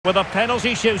With a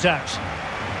penalty shootout.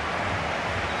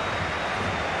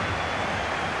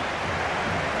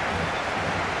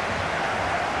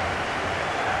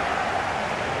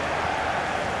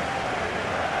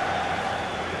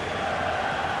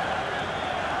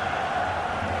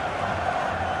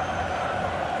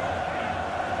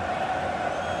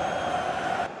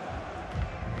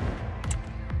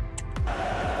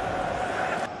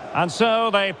 And so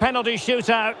the penalty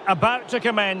shootout about to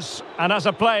commence, and as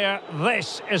a player,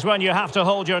 this is when you have to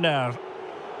hold your nerve.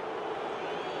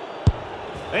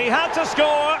 He had to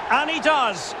score, and he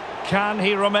does. Can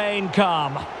he remain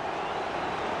calm?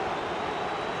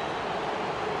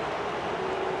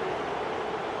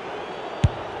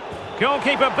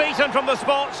 Goalkeeper beaten from the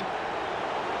spot.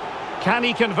 Can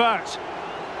he convert?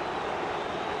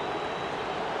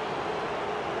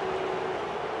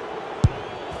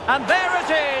 And there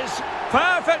it is,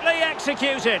 perfectly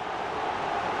executed.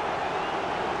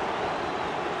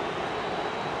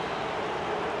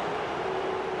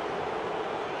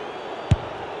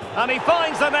 And he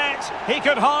finds the net, he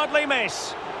could hardly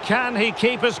miss. Can he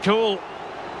keep his cool?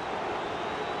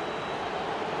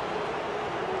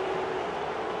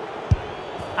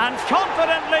 And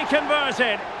confidently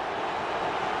converted.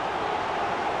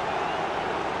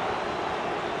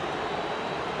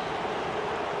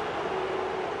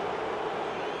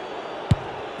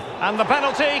 And the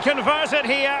penalty converted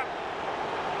here.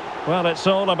 Well, it's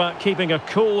all about keeping a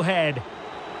cool head.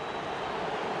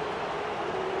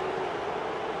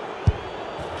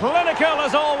 Clinical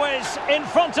as always, in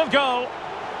front of goal.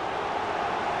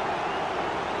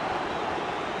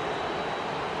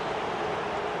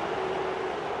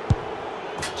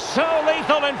 So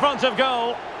lethal in front of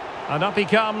goal. And up he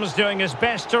comes, doing his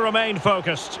best to remain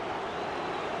focused.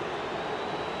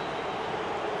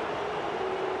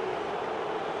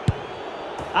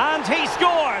 And he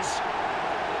scores!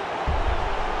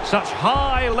 Such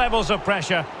high levels of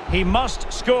pressure. He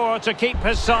must score to keep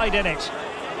his side in it.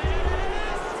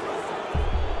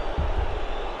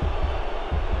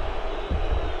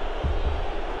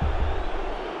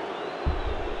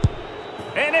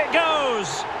 In it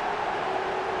goes!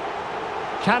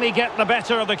 Can he get the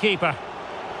better of the keeper?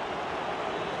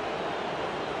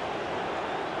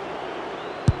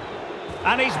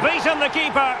 And he's beaten the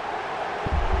keeper.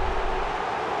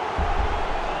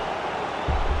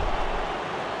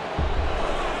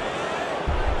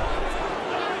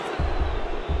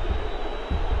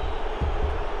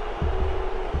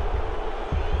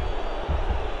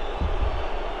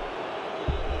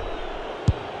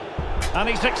 And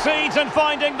he succeeds in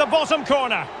finding the bottom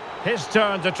corner. His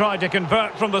turn to try to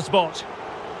convert from the spot.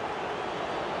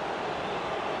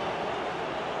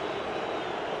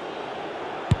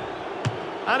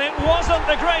 And it wasn't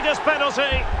the greatest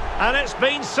penalty. And it's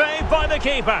been saved by the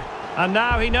keeper. And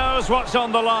now he knows what's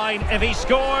on the line. If he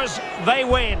scores, they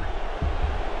win.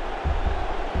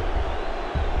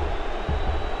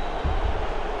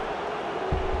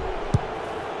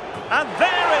 And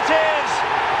there it is.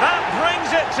 That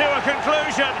brings it to a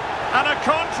conclusion, and a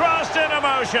contrast in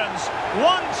emotions.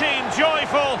 One team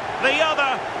joyful, the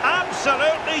other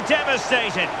absolutely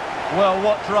devastated. Well,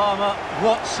 what drama,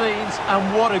 what scenes, and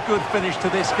what a good finish to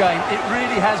this game. It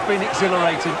really has been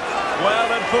exhilarating. Well,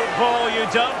 in football, you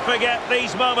don't forget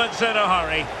these moments in a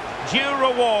hurry. Due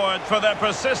reward for their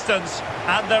persistence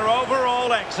and their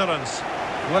overall excellence.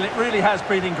 Well, it really has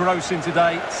been engrossing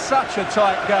today. Such a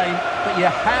tight game, but you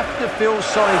have to feel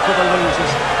sorry for the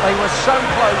losers. They were so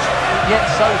close, yet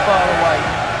so far away.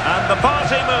 And the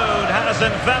party mood has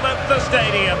enveloped the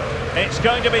stadium. It's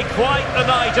going to be quite the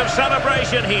night of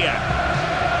celebration here.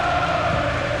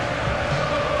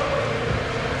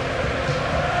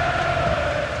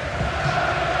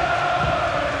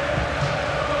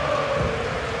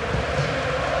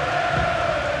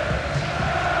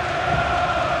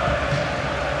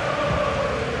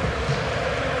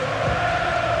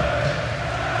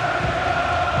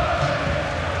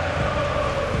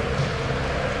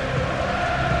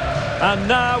 And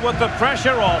now, with the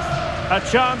pressure off, a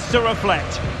chance to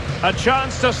reflect, a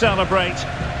chance to celebrate,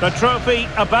 the trophy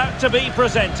about to be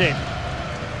presented.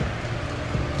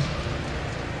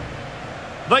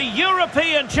 The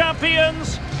European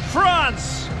champions,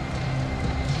 France!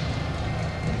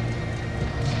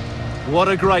 What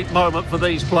a great moment for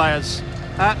these players.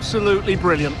 Absolutely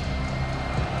brilliant.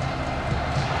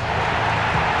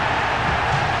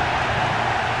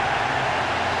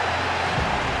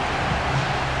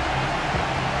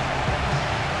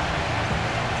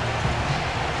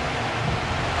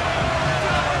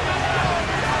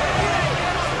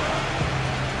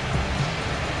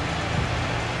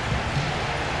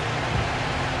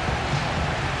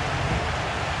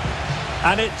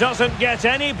 And it doesn't get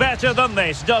any better than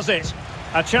this, does it?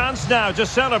 A chance now to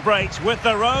celebrate with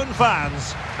their own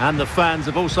fans. And the fans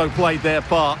have also played their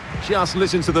part. Just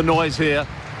listen to the noise here.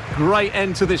 Great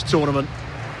end to this tournament.